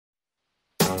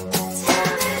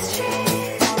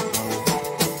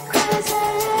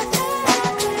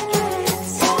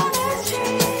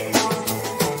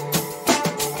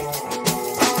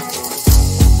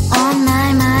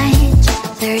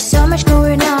There's so much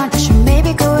going on, I should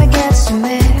maybe go and get some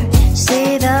air.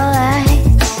 See the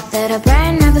lights that are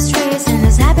brighten up the streets, and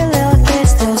those happy little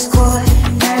kids, those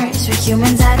corners where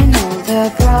humans hiding all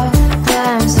the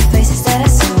problems, the faces that are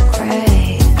so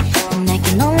great. And I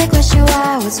can only question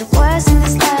why, what's the worst in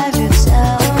this life, you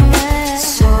tell me.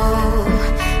 So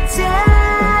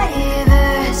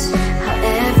diverse, how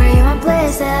everyone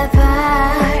plays their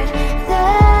part. The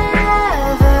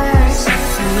verse,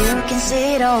 and you can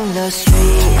see it on the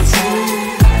streets.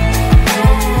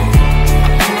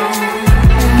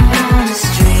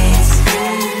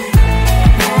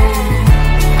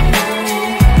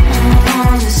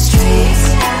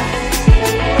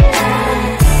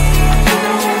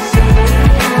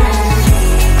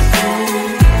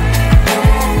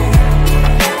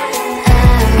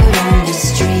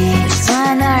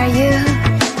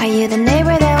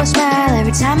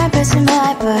 Time I pass him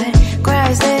by, but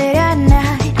cries late at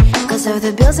night. Cause of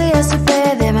the bills he has to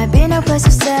pay, there might be no place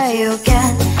to stay. You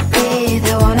can't be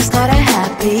the one who's got a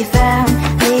happy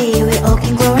family. We all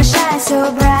can glow and shine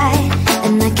so bright.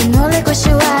 And I can only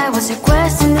question why, what's your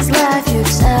quest in this life, you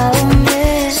tell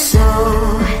me. So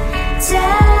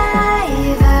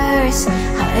diverse,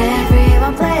 how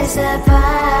everyone plays their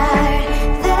part.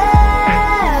 The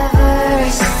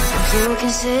verse, you can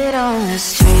sit on the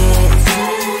streets.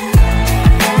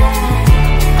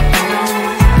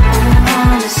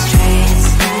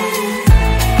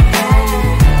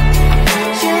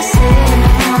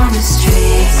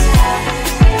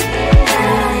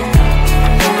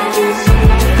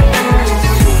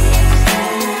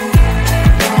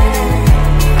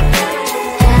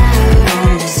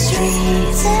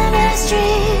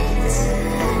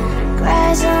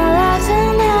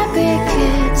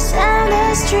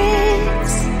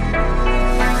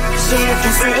 You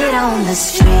can see it on the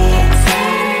streets.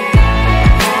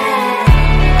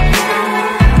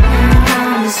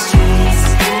 On the streets.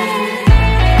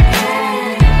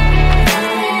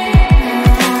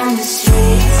 On the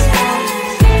streets.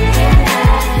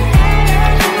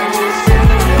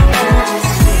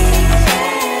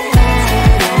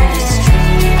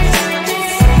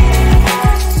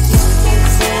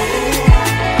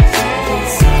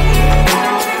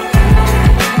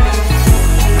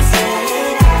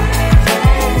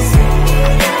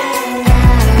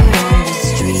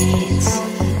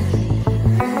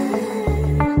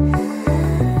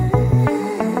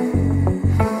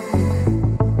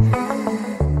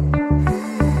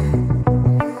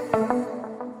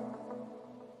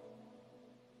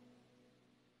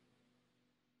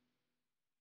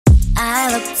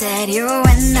 I looked at you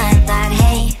and I thought,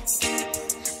 hey,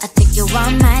 I think you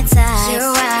are my type. You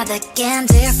are the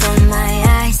candy from my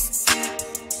eyes,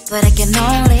 but I can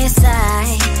only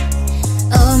sigh,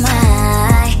 oh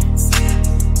my.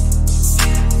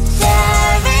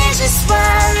 There is just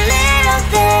one little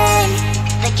thing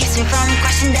that keeps me from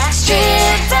crossing that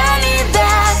street. Bring me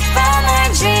back from my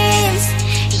dreams.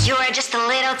 You are just a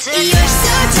little too good. You're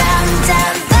so dumb,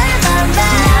 dumb, bum, bum,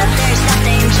 bum. Now there's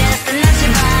nothing, just enough to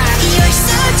buy. You're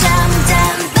so dumb,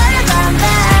 dumb, bum, bum,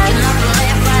 bum. I cannot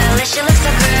believe why at least you look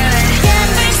so good.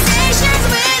 Conversations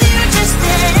with you just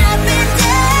end up in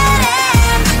dead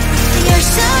end. You're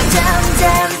so dumb,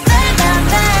 dumb, bum, bum,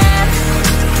 bum.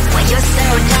 Why you're so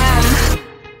dumb?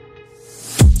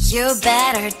 You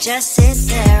better just sit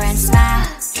there and smile,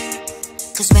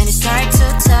 cause when you start to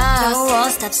talk, the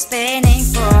world stops spinning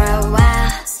for a while.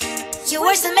 Your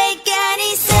words don't make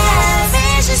any sense.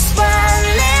 There's just one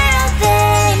little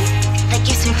thing that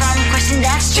keeps me from crossing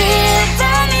that street.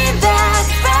 Bring me back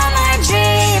from my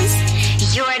dreams.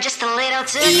 You are just a little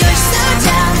too good. You're so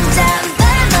dumb, dumb,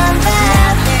 bum, bum,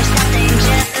 bum. There's nothing,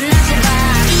 just enough to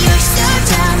buy. You're so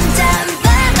dumb, dumb,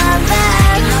 bum, bum, bum.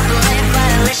 I cannot believe why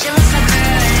at least you look so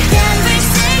good.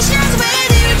 Conversations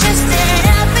with you just end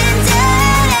up in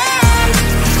dead end.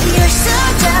 You're so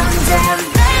dumb, dumb,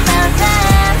 bum, bum,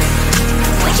 bum.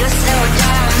 Why you're so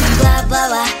dumb? Blah, blah,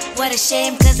 blah. What a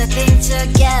shame, cause I think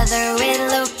together we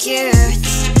look cute.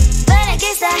 But I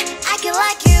guess that I can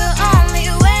like you only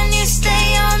when you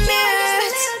stay on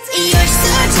mute. You're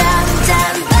so dumb,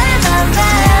 dumb, bum, bum,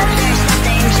 bum. There's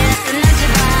nothing, just enough to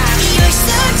buy. You're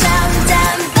so dumb,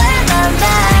 dumb, bum, bum, bum.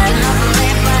 I cannot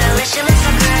believe why at least you look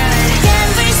so good.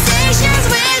 Conversations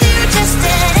with you just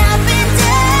end up in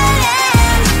dead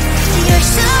end. You're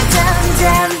so dumb,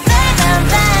 dumb, bum, bum,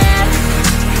 bum.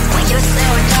 Why you're so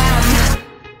dumb?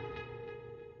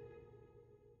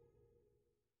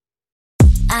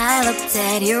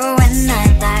 at you when I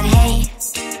thought, hey,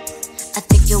 I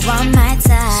think you want my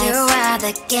type. You are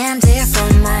the candy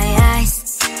from my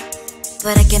eyes,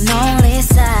 but I can only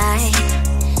sigh,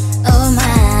 oh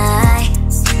my.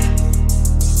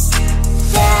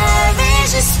 There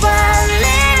is just one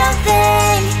little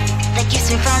thing that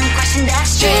keeps me from crossing that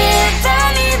street.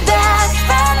 Drive me back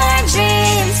from my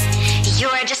dreams. You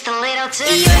are just a little too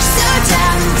close. You're so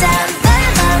dumb, dumb, bum,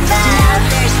 bum, bum. Now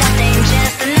there's nothing,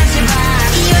 just enough to buy.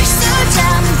 You're so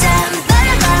dumb, dumb, bum,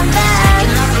 bum, bum.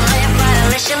 You don't believe, but at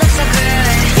least you look so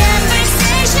good.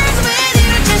 Conversations with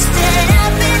you just end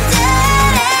up in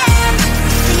dead end.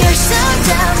 You're so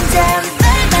dumb, dumb,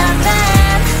 bum, bum,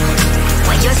 bum.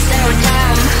 When you're so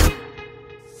dumb,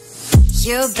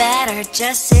 you better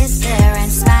just sit there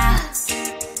and smile,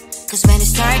 'cause when you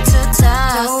start to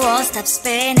talk, the world stops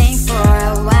spinning for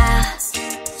a while.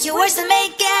 Your words don't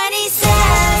make any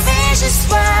sense. There's just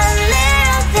one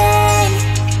little thing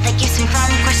that keeps me from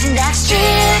crossing that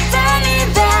street. Draw me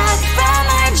back from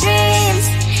our dreams.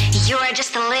 You are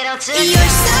just a little too close.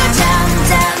 You're so dumb,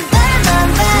 dumb, bum, bum,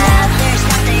 bum. Now there's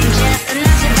nothing, just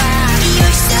enough to buy.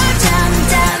 You're so dumb,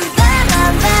 dumb, bum,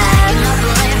 bum, bum. You don't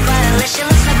believe, but at least you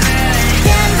look so good.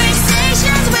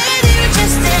 Conversations with you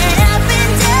just end up in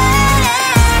dead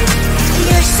end.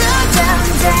 You're so dumb,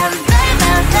 dumb, bum,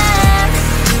 bum, bum.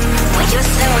 When you're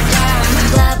so dumb,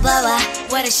 blah, blah, blah.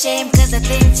 What a shame, 'cause I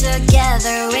think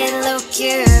together we look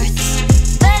cute.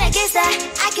 But I guess that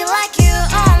I can like you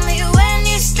only when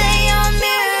you stay on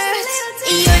mute.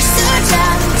 You're so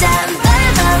dumb, dumb, bum,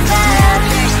 bum, bum.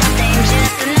 There's nothing,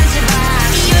 just enough to buy.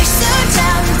 You're so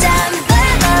dumb, dumb,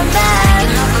 bum, bum, bum.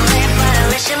 You don't believe, but at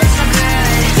least you look so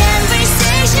good.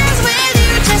 Conversations with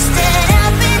you just end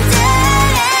up in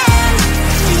dead end.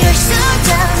 You're so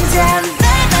dumb, dumb,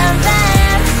 bum, bum,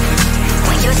 bum.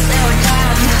 When you're so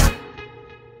dumb.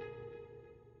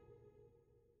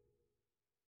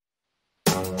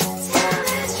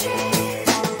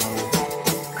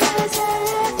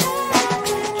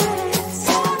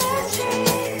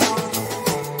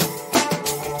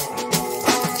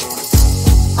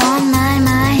 On my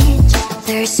mind,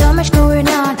 there's so much going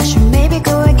on. I should maybe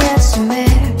go and get somewhere.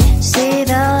 See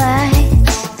the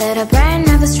lights that are brighten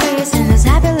up the streets, and those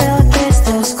happy little kids,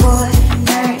 those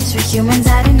corners where humans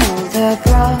hiding all the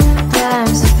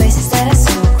problems, the faces that are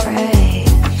so gray.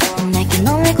 And I can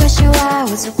only question why,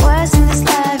 what's the worst in this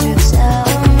life, you tell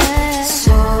me.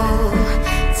 So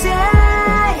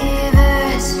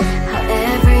diverse, how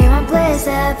everyone plays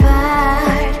their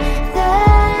part. The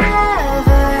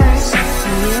verse,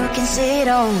 you can see it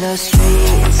on the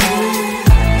streets.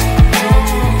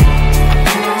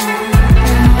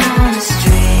 On the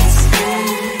streets.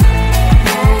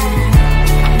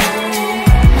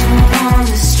 On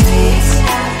the streets.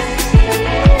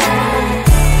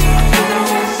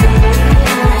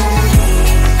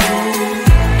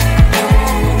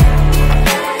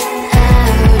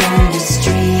 Out on the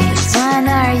streets. When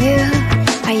are you?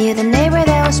 Are you the neighbor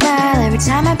that will smile every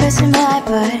time I pass him by,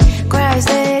 but cries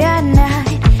late at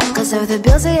night? 'Cause of the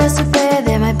bills I used to pay,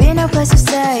 there might be no place to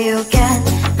stay. You can't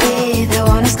be the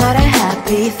one who's got a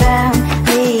happy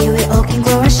family. We all can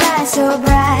grow and shine so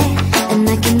bright, and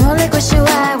I can only question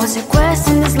why, what's the quest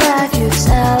in this life, you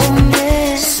tell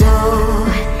me. So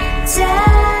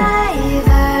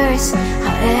diverse,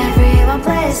 how everyone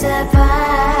plays their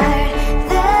part.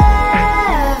 The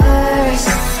verse,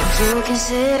 you can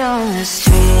sit on the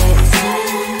streets.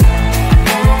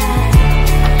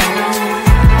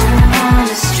 On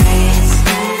the streets.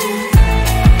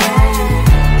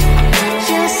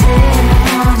 You sit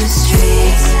on the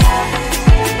streets.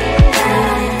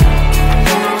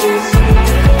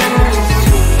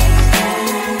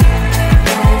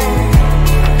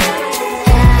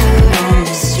 Out on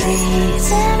the streets.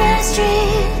 In the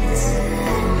streets.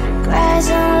 Cries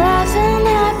and laughing,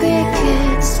 happy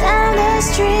kids. On the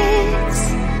streets.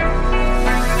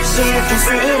 You can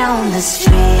sit on the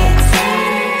streets.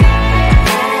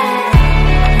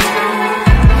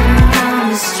 On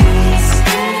the streets.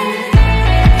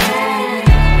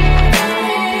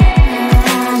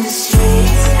 On the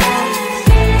streets.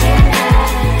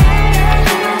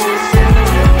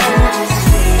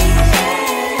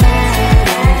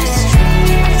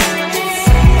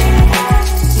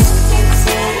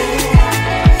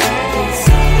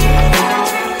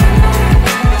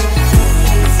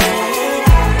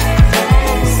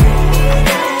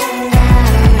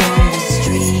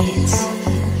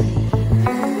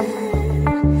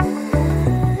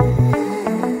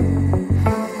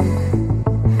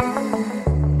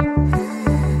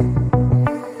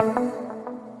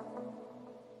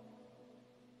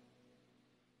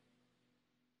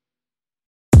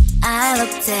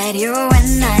 at you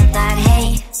and I thought,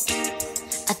 hey,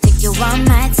 I think you want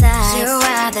my type. You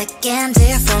are the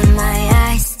candy from my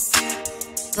eyes,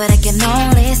 but I can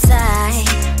only sigh,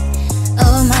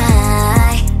 oh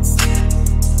my.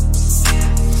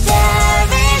 There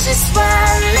is just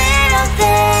one little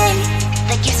thing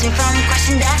that keeps me from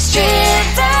crossing that street.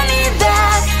 Drive me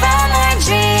back from my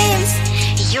dreams.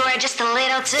 You are just a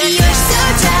little too good. You're so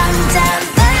dumb, dumb,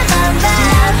 bum, bum,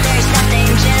 bum. There's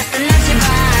nothing just enough to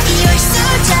buy. You're so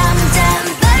dumb, dumb,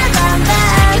 bum, bum,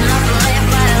 bum. You love to live,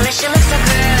 but at least you look so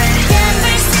good.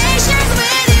 Conversations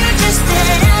with you just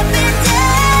end up in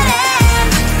dead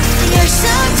end. You're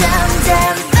so dumb,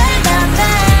 dumb, bum, bum,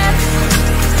 bum.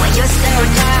 Why you're so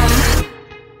dumb?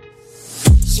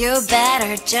 You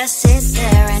better just sit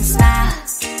there and smile,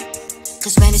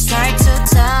 'cause when you start to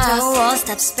talk, the walls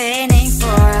stop spinning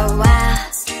for a while.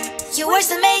 Your words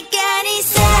don't make any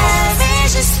sense.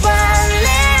 There's just one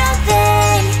little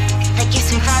thing that keeps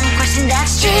me from crossing that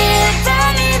street.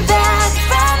 Bring me back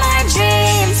from my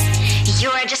dreams. You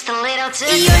are just a little too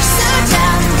good. You're so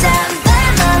dumb, dumb, bum,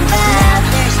 bum, bum.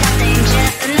 There's nothing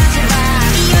just enough to buy.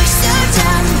 You're so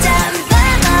dumb, dumb,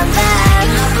 bum, bum, bum.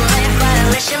 You love to live, but at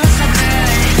least you look so good.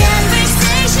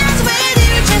 Conversations with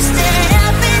you just end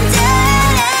up in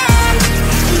dead end.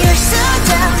 You're so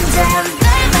dumb, dumb,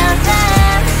 bum, bum,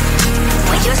 bum.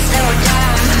 Why you're so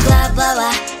dumb? Blah, blah,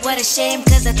 blah. What a shame,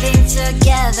 'cause I think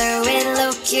together we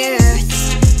look cute.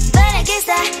 But I guess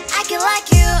that I can like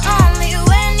you only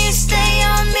when you stay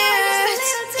on mute.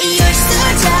 You're so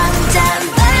dumb, dumb,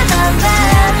 bum, bum,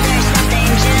 bum. There's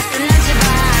nothing just enough to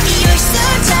buy. You're so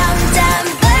dumb, dumb,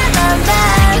 bum, bum,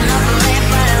 bum. You love to live,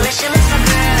 but at least you look so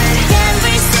good.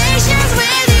 Conversations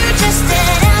with you just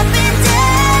end up in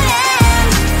dead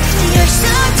end. You're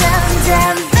so dumb,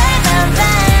 dumb, bum, bum,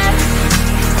 bum.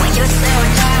 Why you're so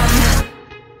dumb?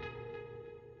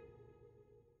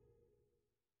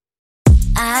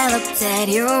 I looked at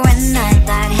you and I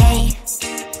thought, hey,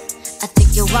 I think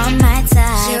you want my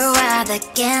type. You are the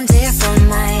candy from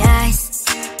my eyes,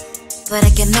 but I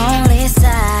can only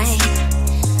sigh,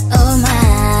 oh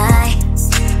my.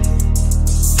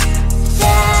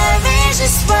 There is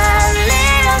just one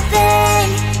little thing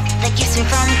that keeps me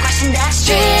from crossing that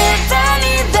street. Bring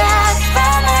me back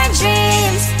from my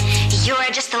dreams. You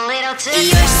are just a little too good.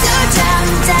 You're so dumb,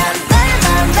 dumb, bum,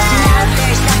 bum, bum.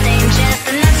 There's nothing just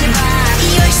enough to buy.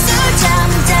 You're so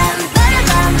dumb, dumb, bum,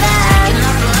 bum, bum. You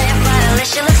love to live, but at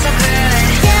least you look so good.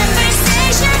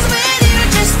 Conversations with you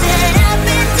just end up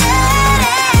in dead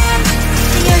end.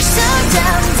 You're so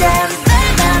dumb, dumb, bum,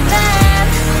 bum, bum.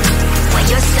 Why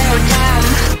you're so dumb?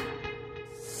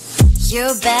 You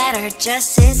better just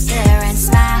sit there and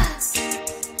smile,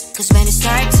 'cause when you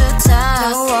start to talk,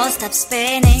 the walls stop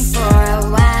spinning for a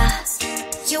while.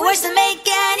 Your words don't make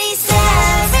any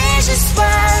sense. There's just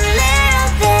one little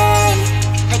thing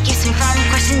that keeps me from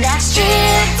crossing that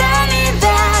street. Bring me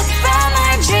back from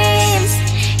my dreams.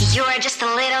 You are just a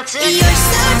little too good. You're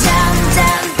so dumb,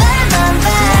 dumb, bum, bum,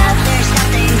 bum. There's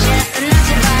nothing just enough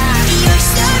to buy. You're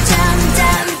so dumb,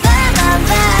 dumb, bum, bum,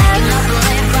 bum. You love to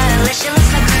live, but at least you look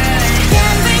so good.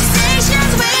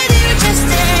 Conversations with you just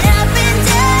end up in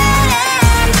dead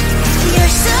end.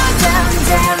 You're so dumb,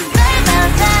 dumb, bum, bum,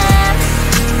 bum.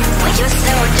 Why you're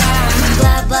so dumb?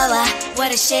 Blah, blah, blah. What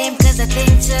a shame, 'cause I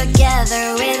think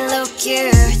together we look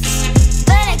cute.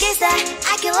 But I guess that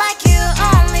I can like you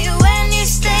only when you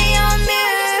stay on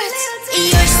mute.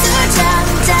 You're so dumb,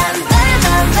 dumb, bum,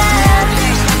 bum, bum.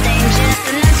 There's nothing just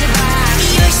enough to buy.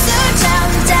 You're so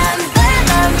dumb, dumb, bum,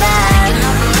 bum, bum. You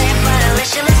love to live, but at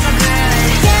least you look so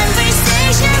good.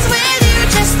 Conversations with you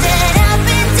just end up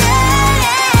in dead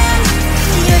end.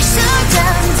 You're so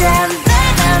dumb, dumb,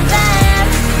 bum, bum, bum.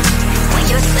 Why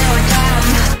you're so dumb?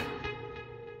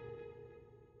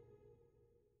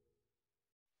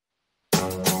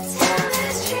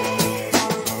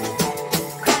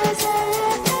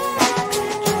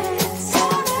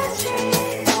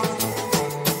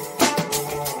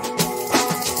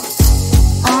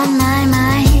 On my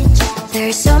mind,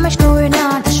 there's so much going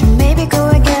on.